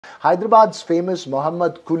Hyderabad's famous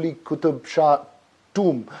Mohammed Quli Qutub Shah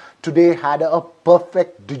tomb today had a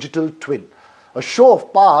perfect digital twin. A show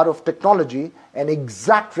of power of technology, an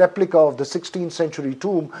exact replica of the 16th century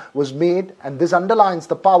tomb was made, and this underlines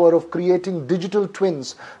the power of creating digital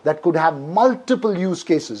twins that could have multiple use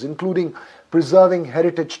cases, including preserving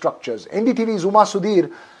heritage structures. NDTV's Uma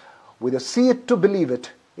Sudhir with a See It to Believe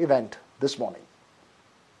It event this morning.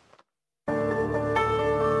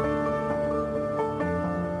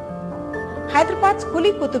 Hyderabad's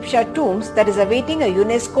Quli Qutub Shah tombs that is awaiting a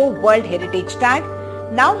UNESCO World Heritage tag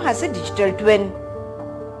now has a digital twin.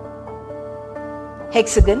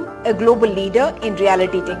 Hexagon, a global leader in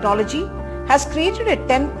reality technology, has created a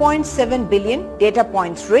 10.7 billion data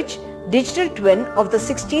points rich digital twin of the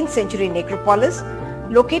 16th century necropolis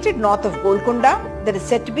located north of Golconda that is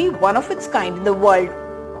said to be one of its kind in the world.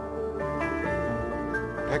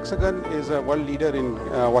 Hexagon is a world leader in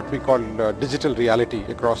what we call digital reality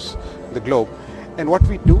across the globe. And what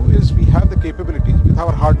we do is we have the capabilities with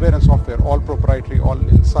our hardware and software, all proprietary, all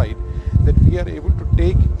inside, that we are able to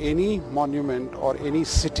take any monument or any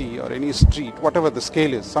city or any street, whatever the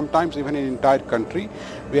scale is, sometimes even an entire country,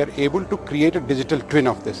 we are able to create a digital twin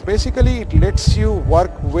of this. Basically, it lets you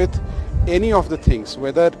work with any of the things,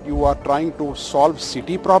 whether you are trying to solve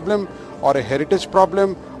city problem or a heritage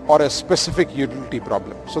problem or a specific utility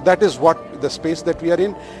problem. So that is what the space that we are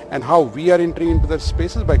in, and how we are entering into the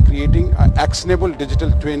spaces by creating an actionable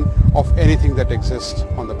digital twin of anything that exists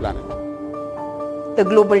on the planet. The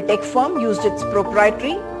global tech firm used its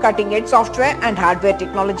proprietary cutting-edge software and hardware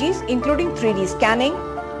technologies including 3D scanning,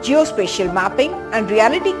 geospatial mapping and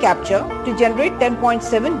reality capture to generate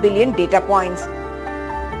 10.7 billion data points.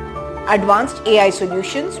 Advanced AI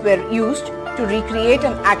solutions were used to recreate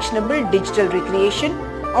an actionable digital recreation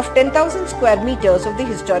of 10,000 square meters of the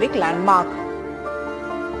historic landmark.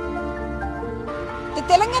 The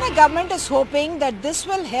Telangana government is hoping that this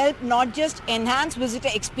will help not just enhance visitor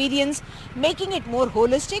experience, making it more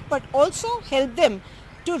holistic, but also help them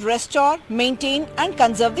to restore, maintain and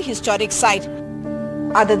conserve the historic site.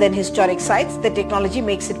 Other than historic sites, the technology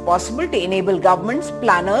makes it possible to enable governments,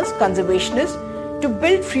 planners, conservationists to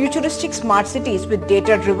build futuristic smart cities with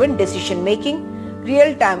data-driven decision-making,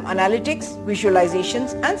 real-time analytics,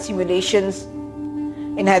 visualizations and simulations.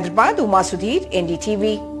 In Hyderabad, Uma Sudhir,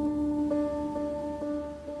 NDTV.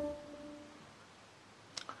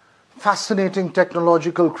 Fascinating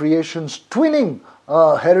technological creations, twinning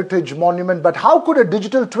a heritage monument. But how could a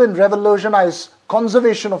digital twin revolutionize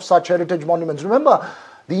conservation of such heritage monuments? Remember,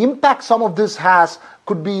 the impact some of this has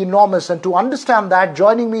could be enormous. And to understand that,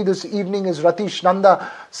 joining me this evening is Ratish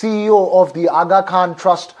Nanda, CEO of the Aga Khan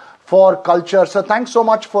Trust for Culture. So thanks so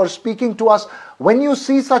much for speaking to us. When you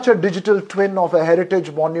see such a digital twin of a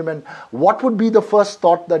heritage monument, what would be the first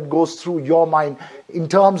thought that goes through your mind in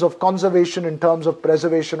terms of conservation, in terms of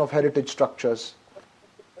preservation of heritage structures?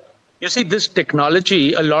 You see, this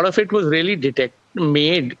technology, a lot of it was really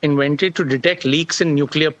invented to detect leaks in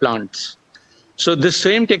nuclear plants. So this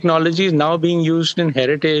same technology is now being used in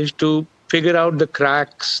heritage to figure out the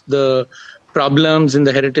cracks, the problems in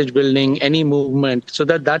the heritage building, any movement, so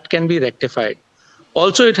that that can be rectified.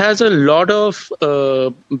 Also, it has a lot of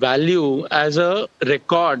value as a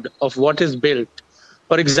record of what is built.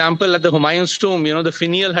 For example, at the Humayun's tomb, the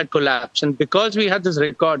finial had collapsed. And because we had this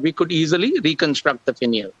record, we could easily reconstruct the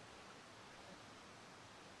finial.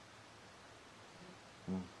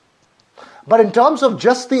 But in terms of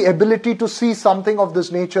just the ability to see something of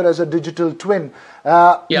this nature as a digital twin,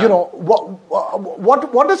 what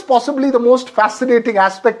is possibly the most fascinating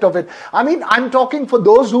aspect of it? I mean, I'm talking for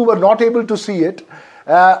those who were not able to see it.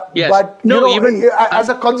 Yes. But as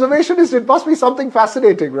a conservationist, it must be something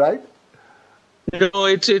fascinating, right? No,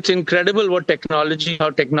 it's incredible how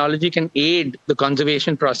technology can aid the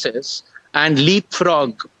conservation process and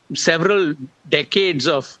leapfrog several decades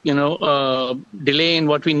of delay in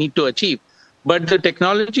what we need to achieve. But the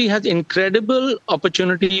technology has incredible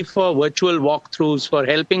opportunity for virtual walkthroughs, for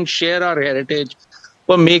helping share our heritage,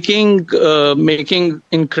 for making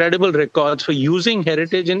incredible records, for using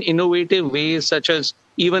heritage in innovative ways, such as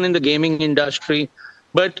even in the gaming industry.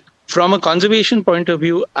 But from a conservation point of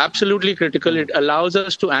view, absolutely critical. It allows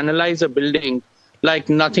us to analyze a building like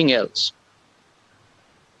nothing else.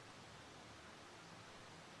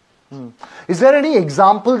 Is there any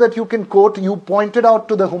example that you can quote? You pointed out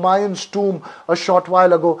to the Humayun's tomb a short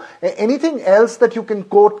while ago. Anything else that you can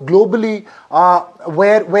quote globally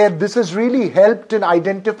where this has really helped in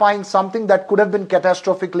identifying something that could have been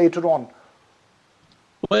catastrophic later on?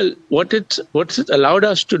 Well, what it's allowed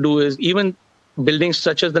us to do is even buildings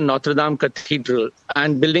such as the Notre Dame Cathedral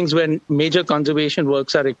and buildings where major conservation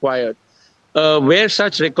works are required. where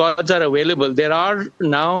such records are available, there are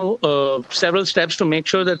now several steps to make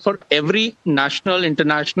sure that for every national,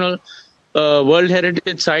 international, World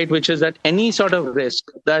Heritage site which is at any sort of risk,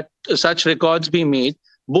 that such records be made,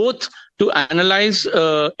 both to analyze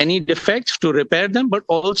any defects, to repair them, but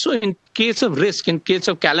also in case of risk, in case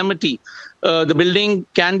of calamity, the building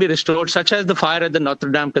can be restored, such as the fire at the Notre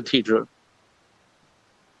Dame Cathedral.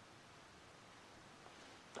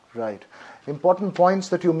 Right. Important points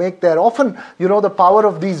that you make there. Often, the power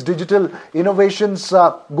of these digital innovations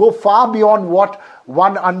go far beyond what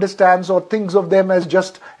one understands or thinks of them as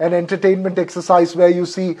just an entertainment exercise where you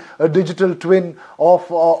see a digital twin of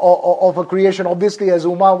a creation. Obviously, as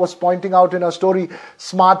Uma was pointing out in her story,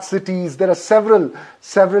 smart cities, there are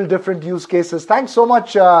several different use cases. Thanks so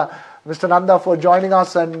much, Mr. Nanda, for joining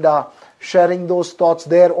us and sharing those thoughts.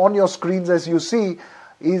 There on your screens, as you see,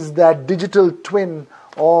 is that digital twin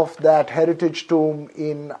of that heritage tomb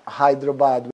in Hyderabad.